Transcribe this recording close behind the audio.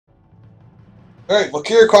Alright,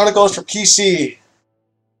 Valkyria Chronicles for PC.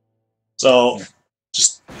 So,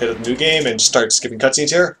 just hit a new game and start skipping cutscenes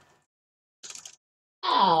here.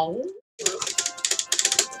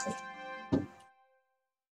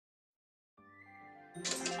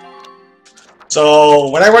 So,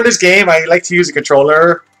 when I run this game, I like to use a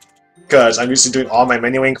controller because I'm used to doing all my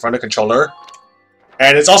menuing from the controller.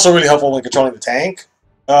 And it's also really helpful when controlling the tank.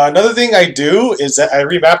 Another thing I do is that I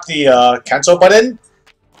remap the cancel button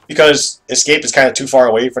because escape is kind of too far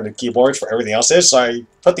away from the keyboards for everything else is. So I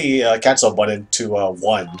put the cancel button to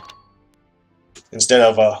 1 instead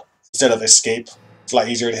of escape. It's a lot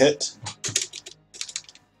easier to hit.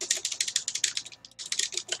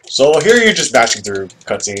 So here you're just bashing through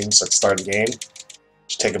cutscenes at the start of the game.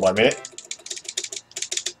 Just take about a minute.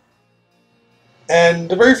 And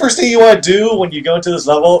the very first thing you want to do when you go into this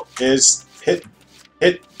level is hit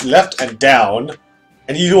left and down,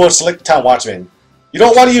 and you want to select Town Watchman. You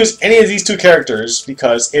don't want to use any of these two characters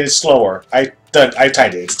because it is slower. I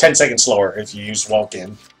timed it. It's 10 seconds slower if you use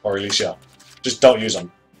Vulcan or Alicia. Just don't use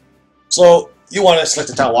them. So you want to select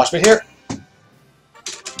the Town Watchman here.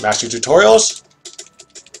 Master tutorials.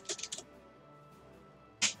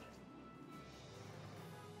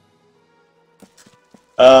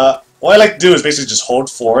 What I like to do is basically just hold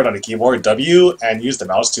forward on the keyboard, W, and use the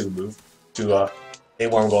mouse to move to aim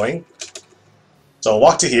where I'm going. So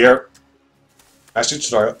walk to here, master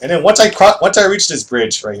tutorial, and then once I reach this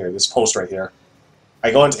bridge right here, this post right here, I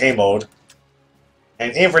go into aim mode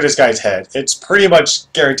and aim for this guy's head. It's pretty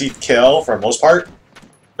much guaranteed kill for the most part.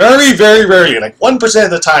 Very, very rarely, like 1% of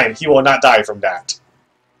the time, he will not die from that.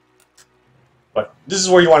 But this is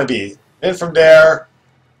where you want to be. Then from there.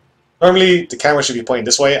 Normally, the camera should be pointing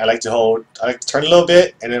this way. I like to turn a little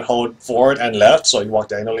bit, and then hold forward and left, so you walk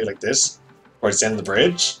diagonally like this, towards the end of the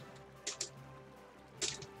bridge.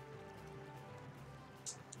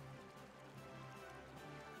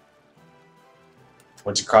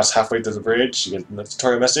 Once you cross halfway through the bridge, you get the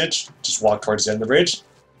tutorial message. Just walk towards the end of the bridge.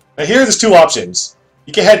 Now here, there's two options.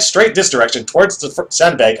 You can head straight this direction, towards the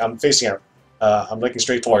sandbag I'm facing out. I'm looking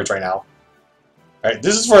straight towards right now. Alright,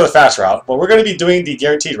 this is for the fast route, but we're going to be doing the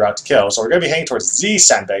guaranteed route to kill, so we're going to be heading towards these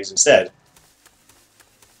sandbags instead.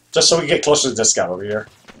 Just so we get closer to this guy over here.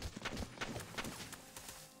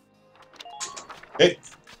 Okay.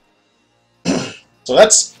 So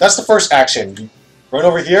that's the first action. You run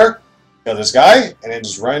over here, kill this guy, and then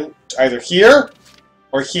just run either here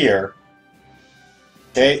or here.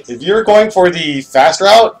 Okay, if you're going for the fast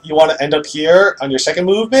route, you want to end up here on your second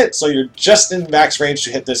movement, so you're just in max range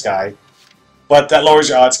to hit this guy. But that lowers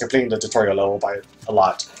your odds completing the tutorial level by a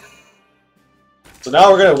lot. So now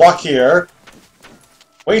we're going to walk here.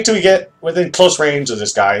 Wait until we get within close range of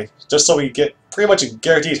this guy, just so we get pretty much a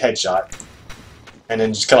guaranteed headshot. And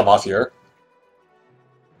then just kill him off here.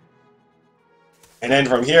 And then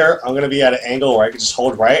from here, I'm going to be at an angle where I can just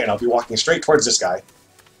hold right, and I'll be walking straight towards this guy.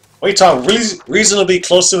 Wait till I'm reasonably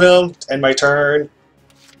close to him, to end my turn.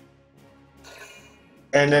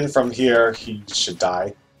 And then from here, he should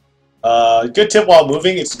die. Good tip while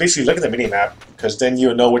moving, it's basically look at the mini-map, because then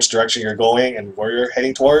you'll know which direction you're going and where you're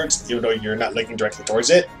heading towards, even though you're not looking directly towards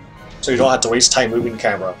it. So you don't have to waste time moving the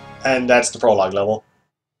camera. And that's the prologue level.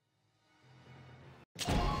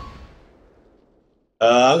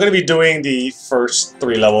 I'm going to be doing the first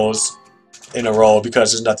 3 levels in a row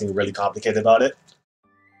because there's nothing really complicated about it.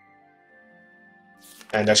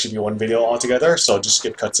 And that should be one video altogether, so just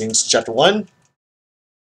skip cutscenes to chapter 1.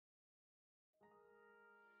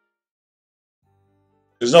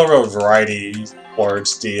 There's no real variety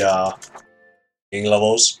towards the game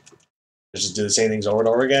levels. Just do the same things over and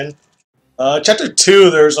over again. Chapter 2,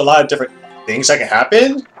 there's a lot of different things that can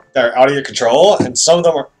happen that are out of your control, and some of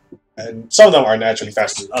them are naturally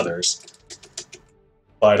faster than others.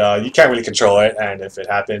 But you can't really control it, and if it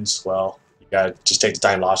happens, well, you gotta just take the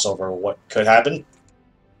time loss over what could happen.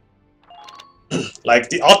 Like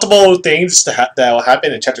the optimal things that will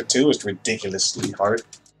happen in chapter 2 is ridiculously hard.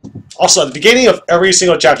 Also, at the beginning of every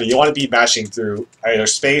single chapter, you want to be mashing through either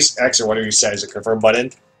space, X, or whatever you set as a confirm button,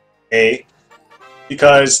 A,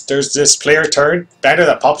 because there's this player turn banner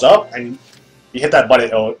that pops up, and you hit that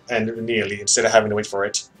button and immediately instead of having to wait for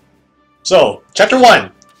it. So, chapter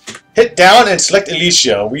 1, hit down and select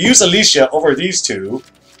Alicia. We use Alicia over these two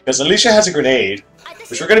because Alicia has a grenade,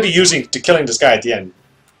 which we're going to be using to killing this guy at the end.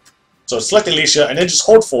 So select Alicia and then just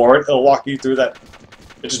hold forward. It'll walk you through that.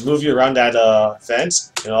 It'll just move you around that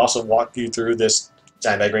fence. It'll also walk you through this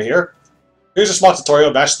sandbag right here. Here's a small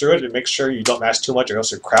tutorial. Mash through it and make sure you don't mash too much or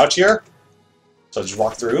else you crouch here. So just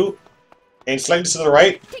walk through. And slightly to the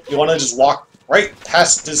right, you want to just walk right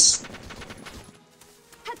past this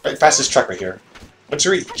truck right here. once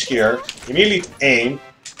you reach here, immediately aim.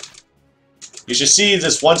 You should see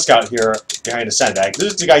this one scout here behind the sandbag.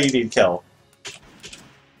 This is the guy you need to kill.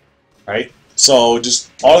 Right? So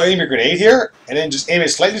just auto aim your grenade here, and then just aim it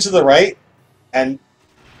slightly to the right and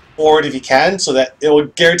forward if you can, so that it will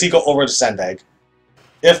guarantee go over the sandbag.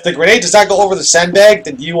 If the grenade does not go over the sandbag,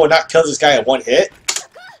 then you will not kill this guy at one hit.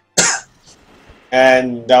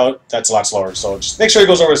 And now that's a lot slower. So just make sure he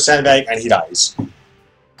goes over the sandbag and he dies.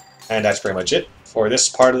 And that's pretty much it for this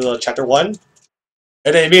part of the chapter 1.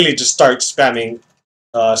 And then immediately just start spamming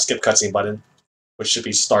skip cutscene button, which should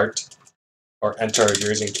be start or enter if you're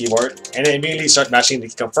using a keyboard. And then immediately start mashing the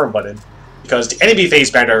confirm button because the enemy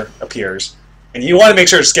phase banner appears. And you want to make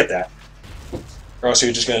sure to skip that, or else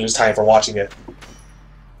you're just going to lose time for watching it.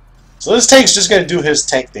 So this tank's just going to do his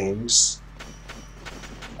tank things.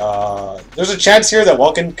 There's a chance here that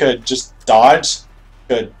Vulcan could just dodge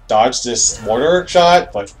this mortar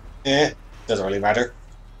shot, but doesn't really matter.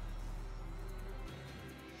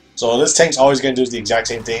 So this tank's always going to do the exact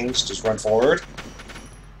same things, just run forward.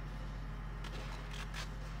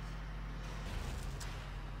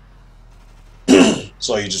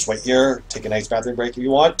 So you just wait here, take a nice bathroom break if you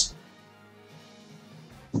want.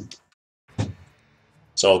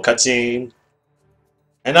 So cutscene.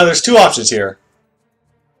 And now there's two options here.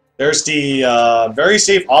 There's the very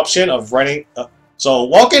safe option of running. So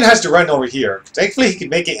Vulcan has to run over here. Thankfully he can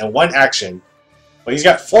make it in one action. But he's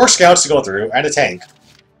got 4 scouts to go through and a tank.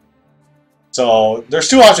 So there's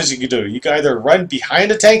 2 options you can do. You can either run behind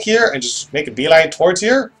the tank here and just make a beeline towards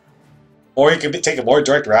here. Or you can take a more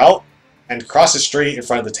direct route and cross the street in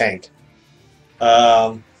front of the tank.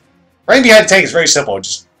 Running behind the tank is very simple.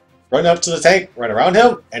 Just run up to the tank, run around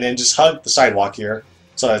him, and then just hug the sidewalk here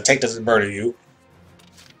so that the tank doesn't murder you.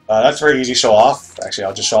 That's very easy to show off. Actually,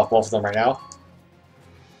 I'll just show off both of them right now.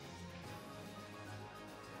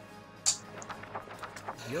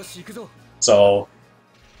 So,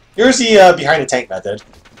 here's the behind the tank method.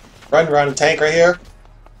 Run around the tank right here.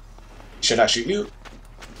 He should not shoot you.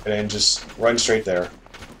 And then just run straight there.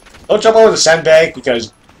 Don't jump over the sandbag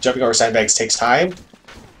because jumping over sandbags takes time.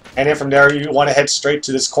 And then from there you want to head straight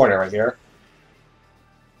to this corner right here.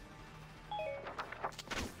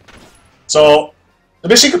 So the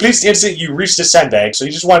mission completes the instant you reach the sandbag, so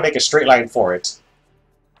you just want to make a straight line for it.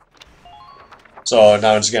 So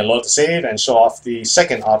now I'm just going to load the save and show off the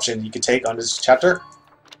second option you can take on this chapter.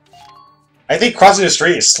 I think crossing the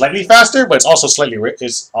street is slightly faster, but it's also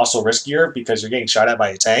riskier because you're getting shot at by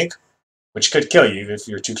a tank, which could kill you if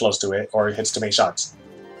you're too close to it or it hits too many shots.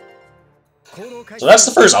 So that's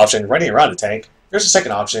the first option, running around the tank. Here's the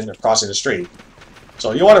second option of crossing the street.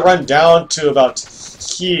 So you want to run down to about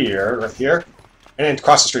here, right here, and then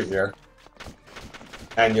cross the street here.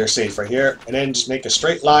 And you're safe right here. And then just make a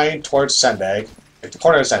straight line towards the sandbag, like the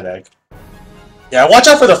corner of the sandbag. Yeah, watch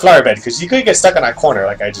out for the flower bed, because you could get stuck on that corner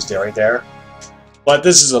like I just did right there. But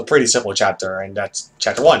this is a pretty simple chapter, and that's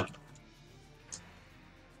chapter 1.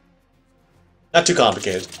 Not too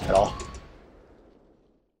complicated at all.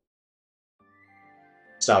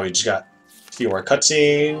 So now we just got a few more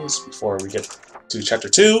cutscenes before we get to chapter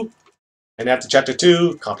 2. And after chapter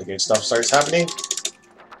 2, complicated stuff starts happening.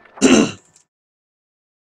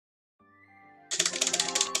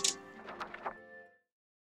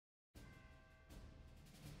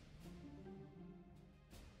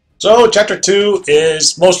 So chapter 2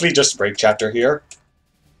 is mostly just a break chapter here.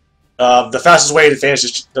 The fastest way to finish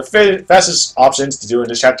this, the fastest options to do in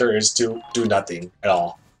this chapter is to do nothing at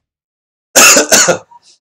all.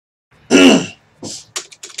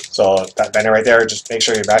 So that banner right there, just make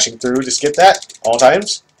sure you're mashing through to skip that all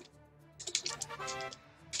times.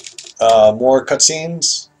 More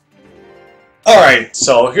cutscenes. Alright,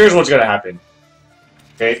 so here's what's going to happen.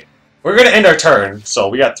 Okay, we're going to end our turn. So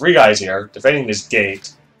we got 3 guys here defending this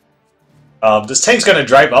gate. This tank's going to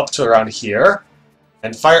drive up to around here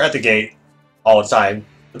and fire at the gate all the time.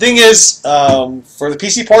 The thing is, for the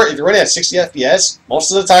PC port, if you're running at 60 FPS,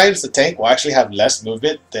 most of the times the tank will actually have less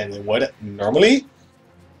movement than it would normally.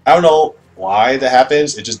 I don't know why that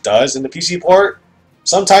happens, it just does in the PC port.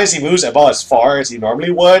 Sometimes he moves about as far as he normally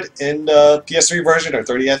would in the PS3 version or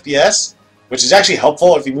 30 FPS, which is actually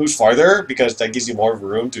helpful if he moves farther because that gives you more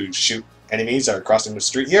room to shoot enemies that are crossing the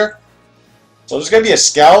street here. So there's going to be a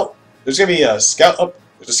scout. There's going to be a scout up.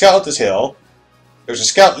 There's a scout up this hill. There's a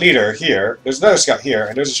scout leader here. There's another scout here,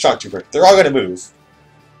 and there's a shock trooper. They're all going to move.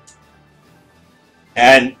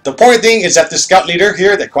 And the important thing is that the scout leader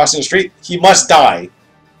here that crossing the street, he must die.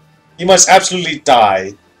 He must absolutely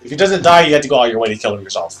die. If he doesn't die, you have to go out your way to kill him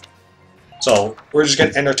yourself. So we're just going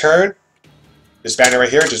to end our turn. This banner right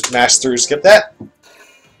here, just mash through, skip that.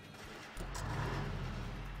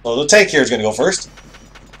 So the tank here is going to go first.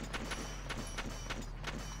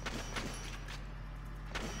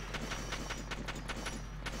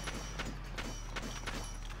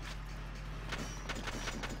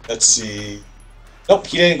 Let's see. Nope,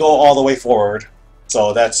 he didn't go all the way forward.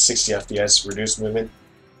 So that's 60 FPS, reduced movement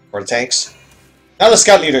for the tanks. Now the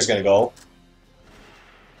scout leader is going to go.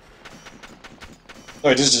 No,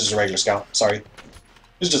 wait, this is just a regular scout. Sorry.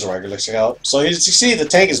 This is just a regular scout. So as you see, the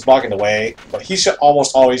tank is blocking the way, but he should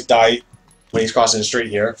almost always die when he's crossing the street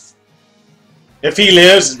here. If he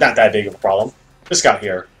lives, it's not that big of a problem. This scout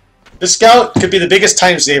here. This scout could be the biggest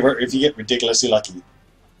time saver if you get ridiculously lucky.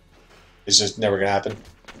 It's just never going to happen.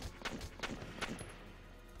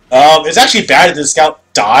 It's actually bad if the scout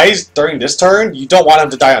dies during this turn. You don't want him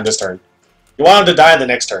to die on this turn. You want him to die on the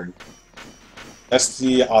next turn. That's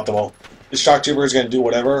the optimal. This shock trooper is going to do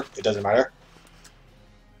whatever. It doesn't matter.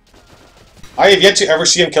 I have yet to ever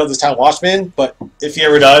see him kill this town watchman, but if he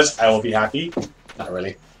ever does, I will be happy. Not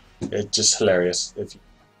really. It's just hilarious if he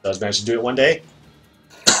does manage to do it one day.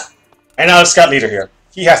 And now the scout leader here.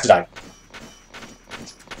 He has to die.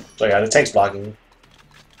 So yeah, the tank's blocking.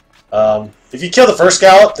 If you kill the first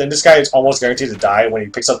scout, then this guy is almost guaranteed to die when he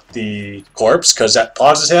picks up the corpse, because that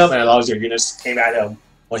pauses him and allows your units to aim at him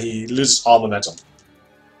when he loses all momentum.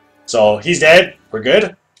 So he's dead. We're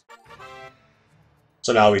good.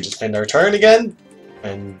 So now we just end our turn again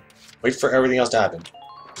and wait for everything else to happen.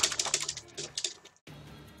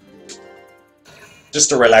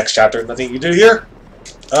 Just a relaxed chapter. Nothing you do here.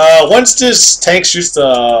 Once this tank shoots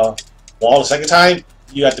the wall the second time,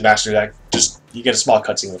 you have to master that. You get a small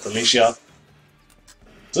cutscene with Alicia.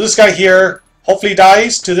 So this guy here hopefully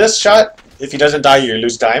dies to this shot. If he doesn't die, you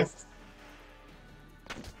lose time.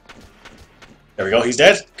 There we go, he's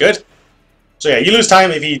dead. Good. So yeah, you lose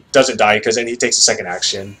time if he doesn't die, because then he takes a second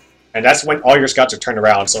action. And that's when all your scouts are turned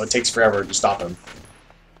around, so it takes forever to stop him.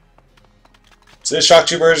 So this shock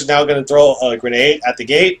trooper is now going to throw a grenade at the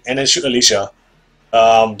gate and then shoot Alicia.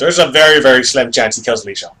 There's a very, very slim chance he kills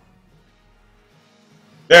Alicia.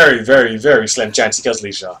 Very, very, very slim chance he kills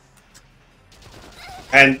Alicia.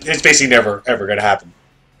 And it's basically never, ever going to happen.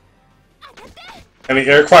 I mean,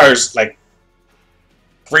 it requires, like,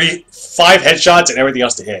 5 headshots and everything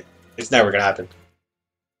else to hit. It's never going to happen.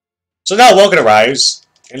 So now Vulcan arrives,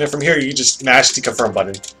 and then from here you just mash the confirm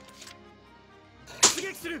button.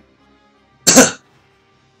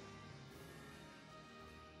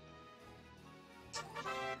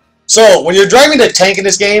 So, when you're driving the tank in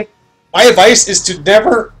this game, my advice is to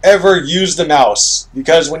never ever use the mouse,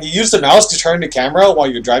 because when you use the mouse to turn the camera while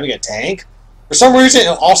you're driving a tank, for some reason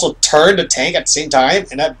it'll also turn the tank at the same time,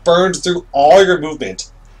 and that burns through all your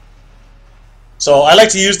movement. So I like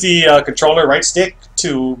to use the controller right stick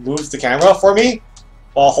to move the camera for me,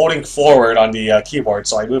 while holding forward on the keyboard,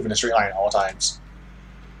 so I move in a straight line at all times.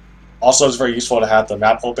 Also, it's very useful to have the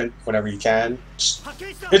map open whenever you can.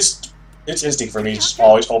 It's instinct for me, just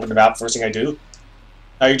always open the map first thing I do.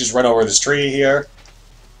 Now you just run over this tree here,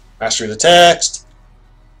 master the text.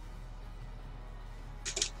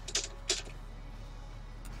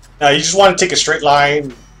 Now you just want to take a straight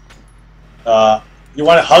line. You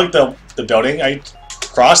want to hug the building I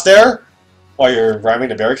crossed there while you're ramming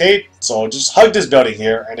the barricade. So just hug this building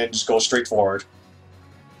here and then just go straight forward.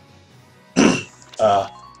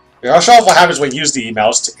 I'll show off what happens when you use the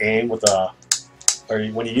mouse to aim with or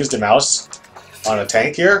when you use the mouse on a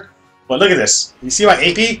tank here. But look at this. You see my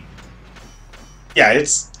AP? Yeah,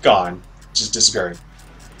 it's gone. Just disappearing.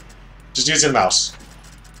 Just using the mouse.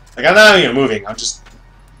 Like, I'm not even moving. I'm just...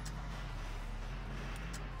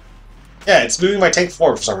 Yeah, it's moving my tank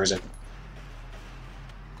forward for some reason.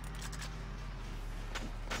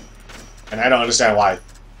 And I don't understand why.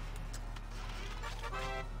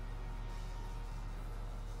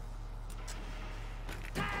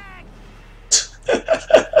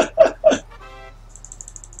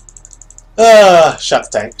 Shot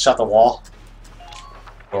the tank. Shot the wall.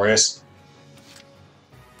 Glorious.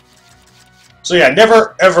 So yeah,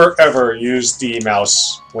 never, ever, ever use the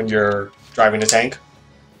mouse when you're driving a tank,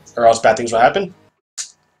 or else bad things will happen.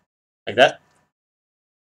 Like that.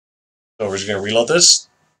 So we're just gonna reload this.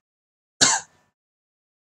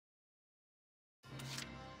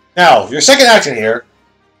 Now, your second action here,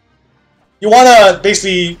 you wanna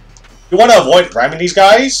basically, you wanna avoid ramming these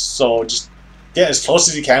guys, so just get as close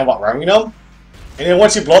as you can while ramming them. And then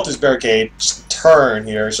once you blow up this barricade, just turn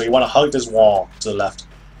here, so you want to hug this wall to the left.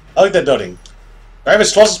 Hug that building. Drive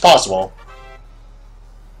as close as possible.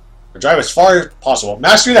 Or drive as far as possible.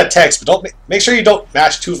 Mash through that text, but don't make sure you don't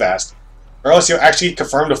mash too fast. Or else you'll actually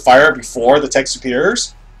confirm the fire before the text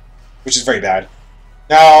appears, which is very bad.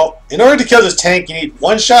 Now, in order to kill this tank, you need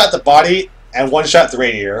one shot at the body and one-shot the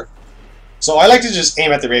radiator. So I like to just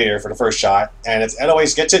aim at the radiator for the first shot, and if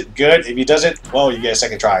Edelweiss gets it, good. If he doesn't, well, you get a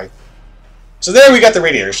second try. So there we got the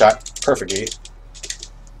radiator shot perfectly.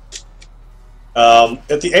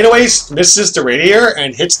 If the 808 misses the radiator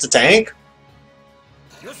and hits the tank,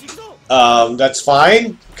 that's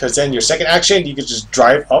fine, because then your second action, you can just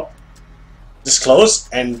drive up this close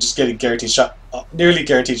and just get a guaranteed shot, nearly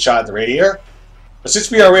guaranteed shot at the radiator. But since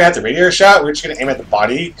we already had the radiator shot, we're just going to aim at the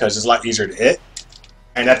body, because it's a lot easier to hit.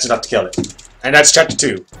 And that's enough to kill it. And that's chapter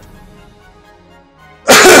 2.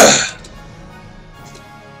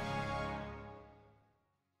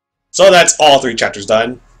 So that's all 3 chapters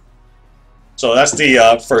done. So that's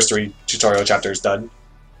the first 3 tutorial chapters done.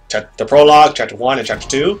 The prologue, chapter 1, and chapter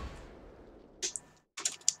 2.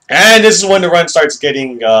 And this is when the run starts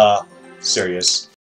getting serious.